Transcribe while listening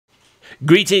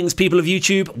Greetings people of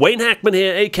YouTube, Wayne Hackman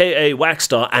here, aka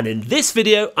Waxstar, and in this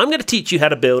video I'm going to teach you how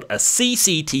to build a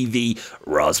CCTV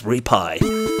Raspberry Pi.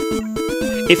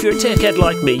 If you're a tech head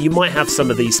like me, you might have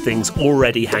some of these things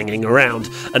already hanging around.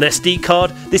 An SD card,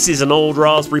 this is an old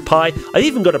Raspberry Pi, I've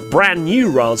even got a brand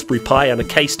new Raspberry Pi and a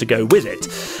case to go with it.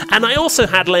 And I also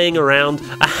had laying around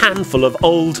a handful of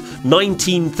old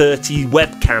 1930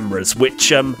 web cameras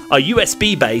which are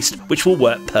USB based, which will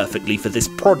work perfectly for this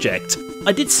project.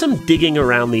 I did some digging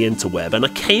around the interweb and I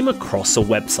came across a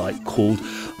website called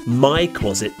My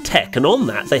Closet Tech, and on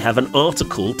that they have an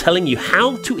article telling you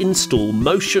how to install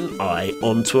Motion Eye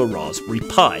onto a Raspberry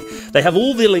Pi. They have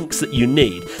all the links that you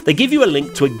need. They give you a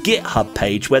link to a GitHub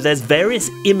page where there's various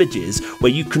images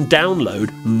where you can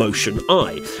download Motion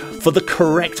Eye for the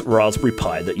correct Raspberry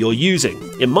Pi that you're using.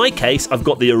 In my case, I've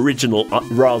got the original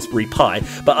Raspberry Pi,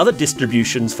 but other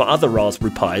distributions for other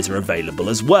Raspberry Pis are available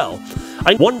as well.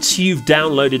 And once you've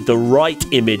downloaded the right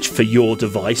image for your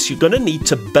device, you're going to need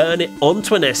to burn it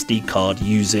onto an SD card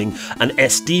using an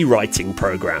SD writing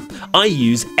program. I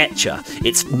use Etcher.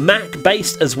 It's Mac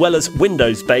based as well as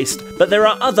Windows based, but there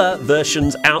are other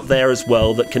versions out there as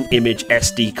well that can image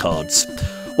SD cards.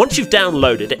 Once you've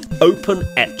downloaded it, open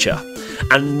Etcher.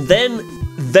 And then,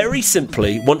 very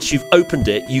simply, once you've opened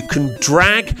it, you can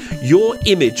drag your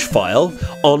image file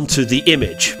onto the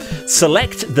image.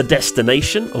 Select the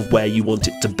destination of where you want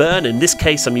it to burn. In this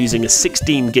case, I'm using a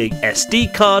 16 gig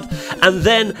SD card. And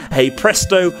then, hey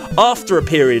presto, after a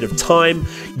period of time,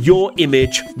 your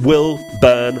image will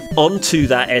burn onto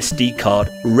that SD card,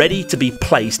 ready to be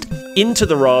placed into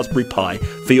the Raspberry Pi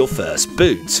for your first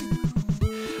boot.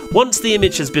 Once the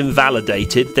image has been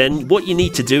validated, then what you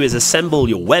need to do is assemble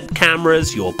your web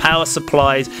cameras, your power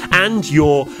supplies, and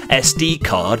your SD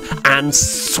card and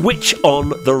switch on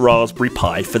the Raspberry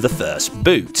Pi for the first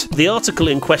boot. The article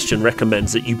in question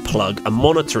recommends that you plug a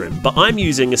monitor in, but I'm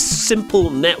using a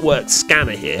simple network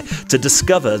scanner here to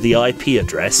discover the IP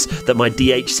address that my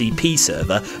DHCP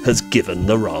server has given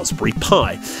the Raspberry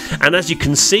Pi. And as you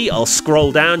can see, I'll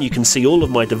scroll down, you can see all of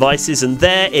my devices, and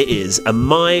there it is, a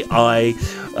MyEye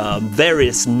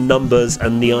various numbers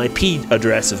and the IP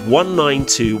address of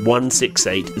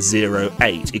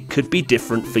 192.168.0.8. It could be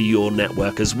different for your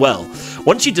network as well.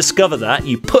 Once you discover that,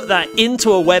 you put that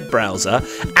into a web browser,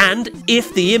 and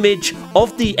if the image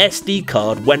of the SD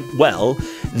card went well,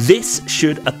 this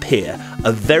should appear.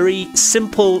 A very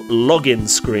simple login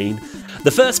screen. The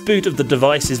first boot of the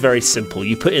device is very simple.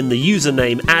 You put in the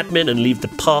username admin and leave the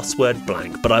password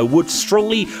blank, but I would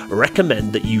strongly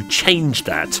recommend that you change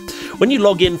that. When you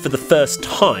log in for the first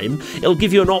time, it'll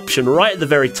give you an option right at the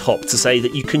very top to say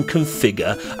that you can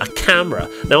configure a camera.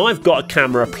 Now I've got a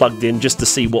camera plugged in just to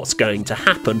see what's going to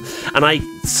happen, and I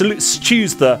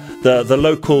choose the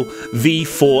local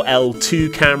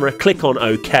V4L2 camera, click on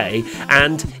OK,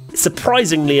 and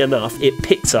surprisingly enough it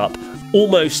picks up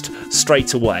almost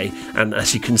straight away, and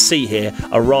as you can see here,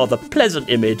 a rather pleasant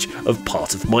image of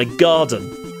part of my garden.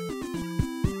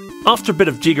 After a bit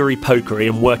of jiggery-pokery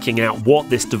and working out what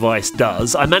this device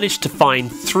does, I managed to find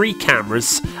 3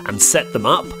 cameras and set them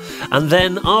up, and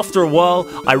then after a while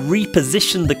I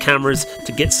repositioned the cameras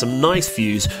to get some nice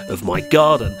views of my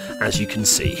garden, as you can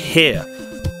see here.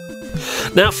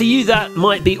 Now for you that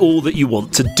might be all that you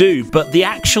want to do, but the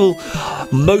actual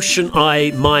Motion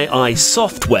Eye MyEye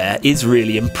software is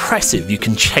really impressive. You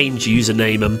can change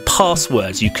username and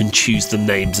passwords, you can choose the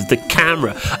names of the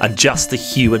camera, adjust the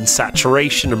hue and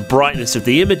saturation and brightness of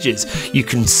the images, you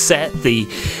can set the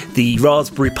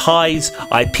Raspberry Pi's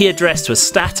IP address to a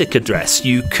static address,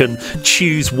 you can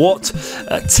choose what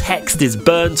text is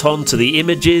burnt onto the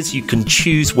images, you can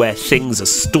choose where things are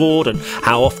stored and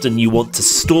how often you want to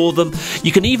store them.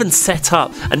 You can even set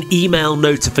up an email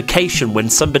notification when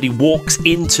somebody walks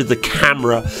into the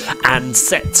camera and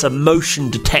sets a motion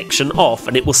detection off,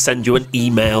 and it will send you an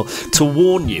email to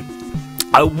warn you.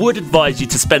 I would advise you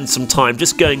to spend some time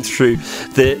just going through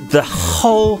the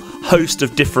whole host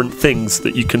of different things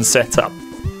that you can set up.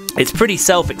 It's pretty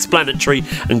self-explanatory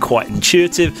and quite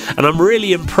intuitive, and I'm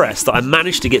really impressed that I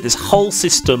managed to get this whole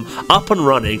system up and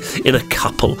running in a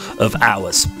couple of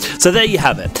hours. So there you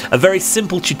have it, a very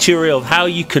simple tutorial of how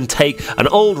you can take an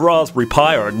old Raspberry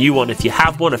Pi, or a new one if you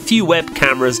have one, a few web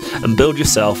cameras, and build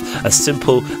yourself a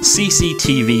simple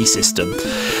CCTV system.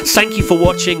 Thank you for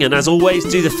watching, and as always,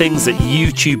 do the things that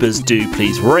YouTubers do.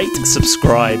 Please rate,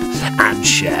 subscribe, and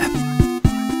share.